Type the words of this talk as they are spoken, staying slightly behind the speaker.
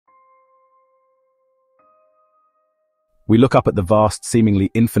We look up at the vast, seemingly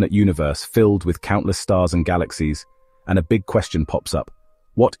infinite universe filled with countless stars and galaxies, and a big question pops up.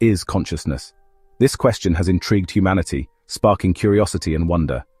 What is consciousness? This question has intrigued humanity, sparking curiosity and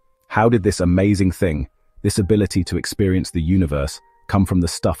wonder. How did this amazing thing, this ability to experience the universe, come from the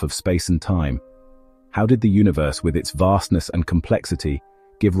stuff of space and time? How did the universe, with its vastness and complexity,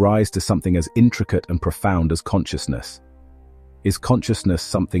 give rise to something as intricate and profound as consciousness? Is consciousness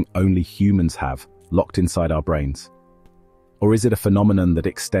something only humans have, locked inside our brains? Or is it a phenomenon that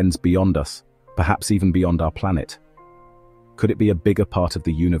extends beyond us, perhaps even beyond our planet? Could it be a bigger part of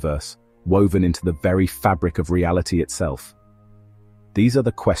the universe, woven into the very fabric of reality itself? These are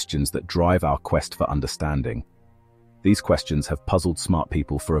the questions that drive our quest for understanding. These questions have puzzled smart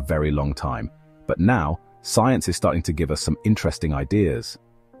people for a very long time, but now, science is starting to give us some interesting ideas.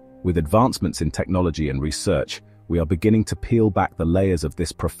 With advancements in technology and research, we are beginning to peel back the layers of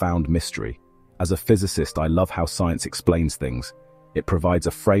this profound mystery. As a physicist, I love how science explains things. It provides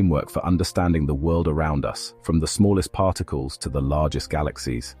a framework for understanding the world around us, from the smallest particles to the largest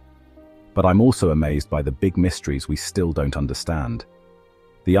galaxies. But I'm also amazed by the big mysteries we still don't understand.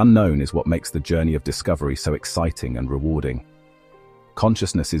 The unknown is what makes the journey of discovery so exciting and rewarding.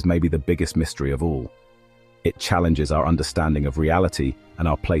 Consciousness is maybe the biggest mystery of all. It challenges our understanding of reality and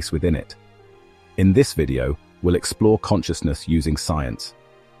our place within it. In this video, we'll explore consciousness using science.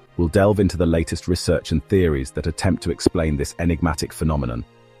 We'll delve into the latest research and theories that attempt to explain this enigmatic phenomenon.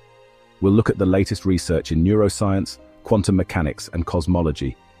 We'll look at the latest research in neuroscience, quantum mechanics, and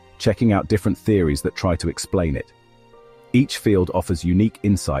cosmology, checking out different theories that try to explain it. Each field offers unique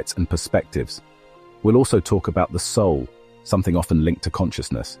insights and perspectives. We'll also talk about the soul, something often linked to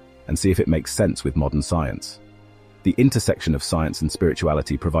consciousness, and see if it makes sense with modern science. The intersection of science and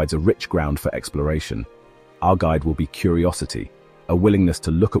spirituality provides a rich ground for exploration. Our guide will be curiosity, a willingness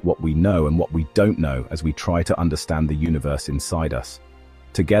to look at what we know and what we don't know as we try to understand the universe inside us.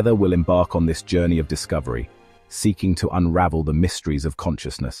 Together, we'll embark on this journey of discovery, seeking to unravel the mysteries of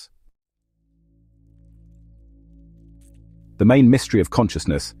consciousness. The main mystery of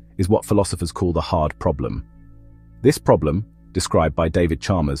consciousness is what philosophers call the hard problem. This problem, described by David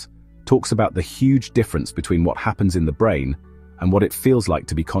Chalmers, talks about the huge difference between what happens in the brain and what it feels like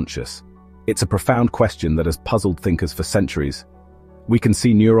to be conscious. It's a profound question that has puzzled thinkers for centuries. We can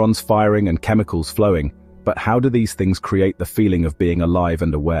see neurons firing and chemicals flowing, but how do these things create the feeling of being alive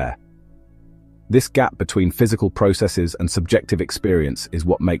and aware? This gap between physical processes and subjective experience is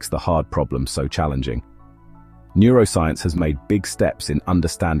what makes the hard problem so challenging. Neuroscience has made big steps in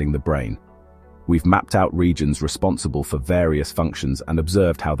understanding the brain. We've mapped out regions responsible for various functions and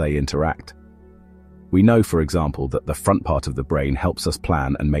observed how they interact. We know, for example, that the front part of the brain helps us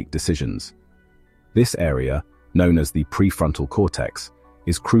plan and make decisions. This area, known as the prefrontal cortex,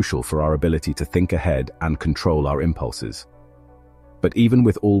 is crucial for our ability to think ahead and control our impulses. But even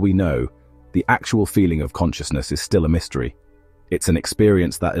with all we know, the actual feeling of consciousness is still a mystery. It's an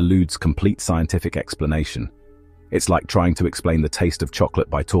experience that eludes complete scientific explanation. It's like trying to explain the taste of chocolate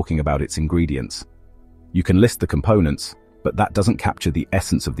by talking about its ingredients. You can list the components, but that doesn't capture the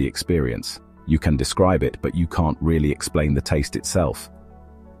essence of the experience. You can describe it, but you can't really explain the taste itself.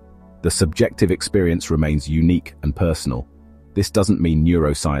 The subjective experience remains unique and personal. This doesn't mean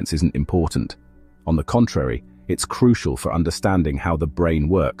neuroscience isn't important. On the contrary, it's crucial for understanding how the brain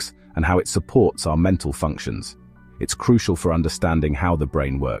works and how it supports our mental functions. It's crucial for understanding how the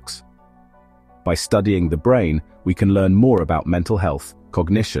brain works. By studying the brain, we can learn more about mental health,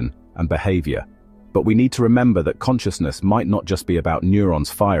 cognition, and behavior. But we need to remember that consciousness might not just be about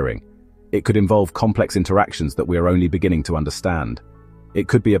neurons firing. It could involve complex interactions that we are only beginning to understand. It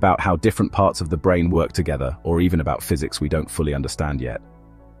could be about how different parts of the brain work together, or even about physics we don't fully understand yet.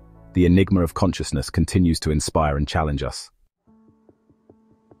 The enigma of consciousness continues to inspire and challenge us.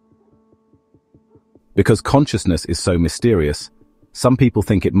 Because consciousness is so mysterious, some people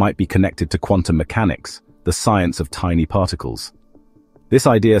think it might be connected to quantum mechanics, the science of tiny particles. This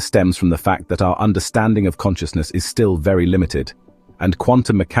idea stems from the fact that our understanding of consciousness is still very limited, and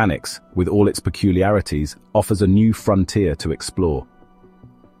quantum mechanics, with all its peculiarities, offers a new frontier to explore.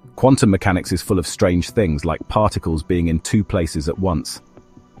 Quantum mechanics is full of strange things like particles being in two places at once.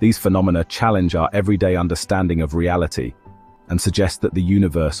 These phenomena challenge our everyday understanding of reality and suggest that the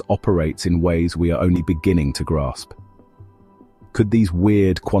universe operates in ways we are only beginning to grasp. Could these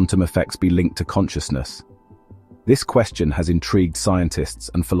weird quantum effects be linked to consciousness? This question has intrigued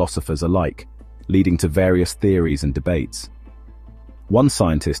scientists and philosophers alike, leading to various theories and debates. One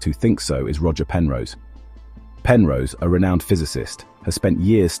scientist who thinks so is Roger Penrose. Penrose, a renowned physicist, has spent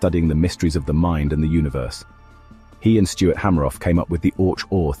years studying the mysteries of the mind and the universe. He and Stuart Hameroff came up with the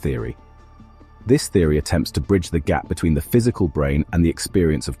Ouch-Or theory. This theory attempts to bridge the gap between the physical brain and the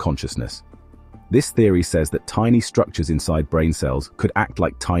experience of consciousness. This theory says that tiny structures inside brain cells could act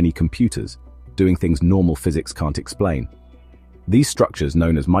like tiny computers, doing things normal physics can't explain. These structures,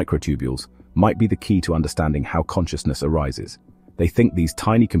 known as microtubules, might be the key to understanding how consciousness arises. They think these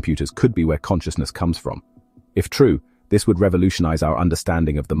tiny computers could be where consciousness comes from. If true, this would revolutionize our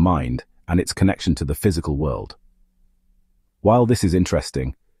understanding of the mind and its connection to the physical world. While this is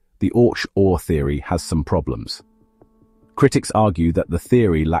interesting, the Or theory has some problems. Critics argue that the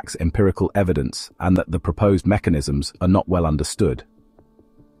theory lacks empirical evidence and that the proposed mechanisms are not well understood.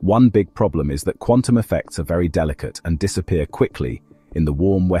 One big problem is that quantum effects are very delicate and disappear quickly in the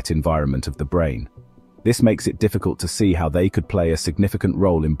warm, wet environment of the brain. This makes it difficult to see how they could play a significant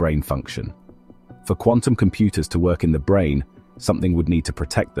role in brain function. For quantum computers to work in the brain, something would need to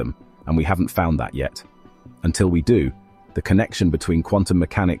protect them, and we haven't found that yet. Until we do, the connection between quantum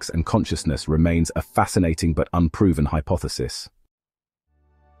mechanics and consciousness remains a fascinating but unproven hypothesis.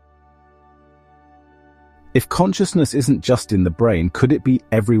 If consciousness isn't just in the brain, could it be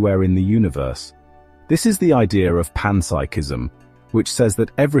everywhere in the universe? This is the idea of Panpsychism, which says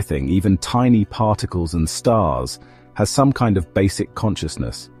that everything, even tiny particles and stars, has some kind of basic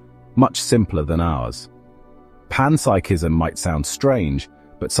consciousness, much simpler than ours. Panpsychism might sound strange,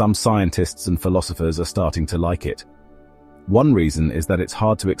 but some scientists and philosophers are starting to like it. One reason is that it's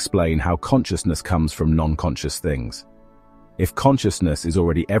hard to explain how consciousness comes from non-conscious things. If consciousness is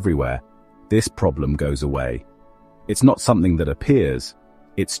already everywhere, this problem goes away. It's not something that appears,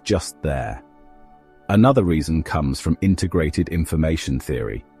 it's just there. Another reason comes from integrated information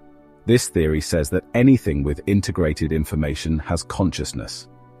theory. This theory says that anything with integrated information has consciousness.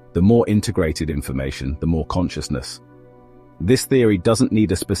 The more integrated information, the more consciousness. This theory doesn't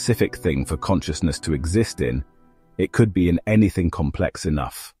need a specific thing for consciousness to exist in. It could be in anything complex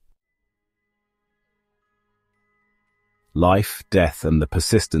enough. Life, death, and the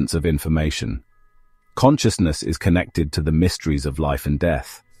persistence of information. Consciousness is connected to the mysteries of life and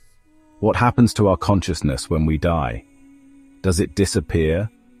death. What happens to our consciousness when we die? Does it disappear,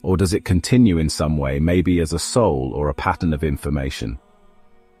 or does it continue in some way, maybe as a soul or a pattern of information?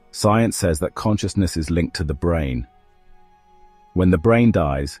 Science says that consciousness is linked to the brain. When the brain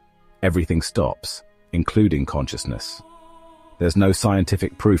dies, everything stops, including consciousness. There's no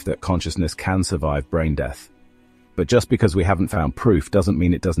scientific proof that consciousness can survive brain death. But just because we haven't found proof doesn't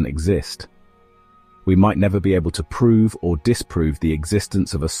mean it doesn't exist. We might never be able to prove or disprove the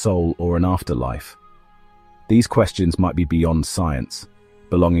existence of a soul or an afterlife. These questions might be beyond science,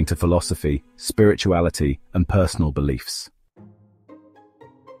 belonging to philosophy, spirituality, and personal beliefs.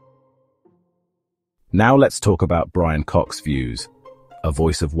 Now let's talk about Brian Cox's views, a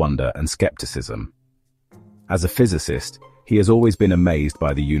voice of wonder and skepticism. As a physicist, he has always been amazed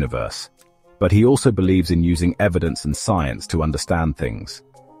by the universe, but he also believes in using evidence and science to understand things.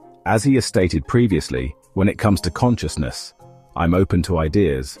 As he has stated previously, when it comes to consciousness, I'm open to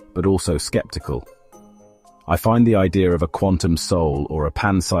ideas, but also skeptical. I find the idea of a quantum soul or a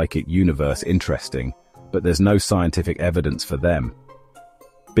panpsychic universe interesting, but there's no scientific evidence for them.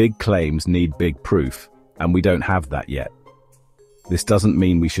 Big claims need big proof, and we don't have that yet. This doesn't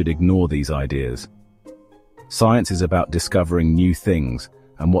mean we should ignore these ideas. Science is about discovering new things,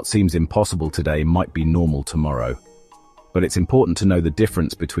 and what seems impossible today might be normal tomorrow. But it's important to know the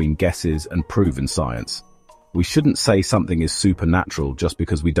difference between guesses and proven science. We shouldn't say something is supernatural just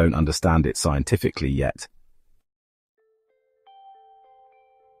because we don't understand it scientifically yet.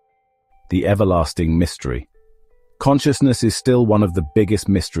 The everlasting mystery. Consciousness is still one of the biggest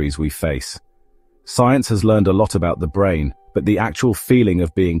mysteries we face. Science has learned a lot about the brain, but the actual feeling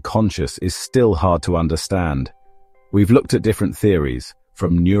of being conscious is still hard to understand. We've looked at different theories,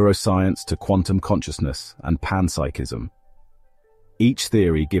 from neuroscience to quantum consciousness and panpsychism. Each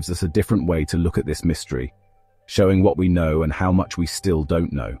theory gives us a different way to look at this mystery, showing what we know and how much we still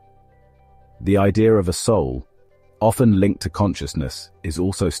don't know. The idea of a soul, often linked to consciousness, is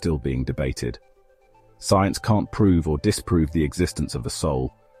also still being debated. Science can't prove or disprove the existence of a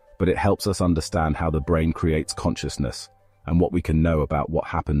soul, but it helps us understand how the brain creates consciousness and what we can know about what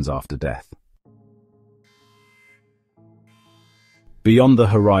happens after death. Beyond the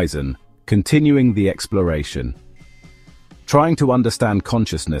horizon, continuing the exploration. Trying to understand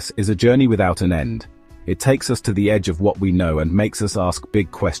consciousness is a journey without an end. It takes us to the edge of what we know and makes us ask big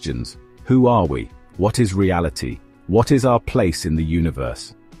questions. Who are we? What is reality? What is our place in the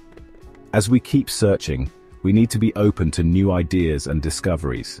universe? As we keep searching, we need to be open to new ideas and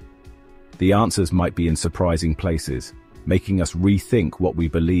discoveries. The answers might be in surprising places, making us rethink what we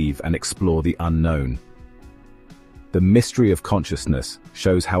believe and explore the unknown. The mystery of consciousness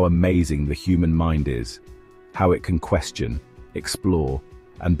shows how amazing the human mind is, how it can question, explore,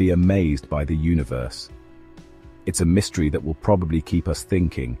 and be amazed by the universe. It's a mystery that will probably keep us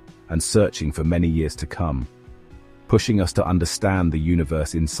thinking and searching for many years to come, pushing us to understand the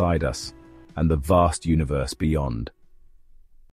universe inside us and the vast universe beyond.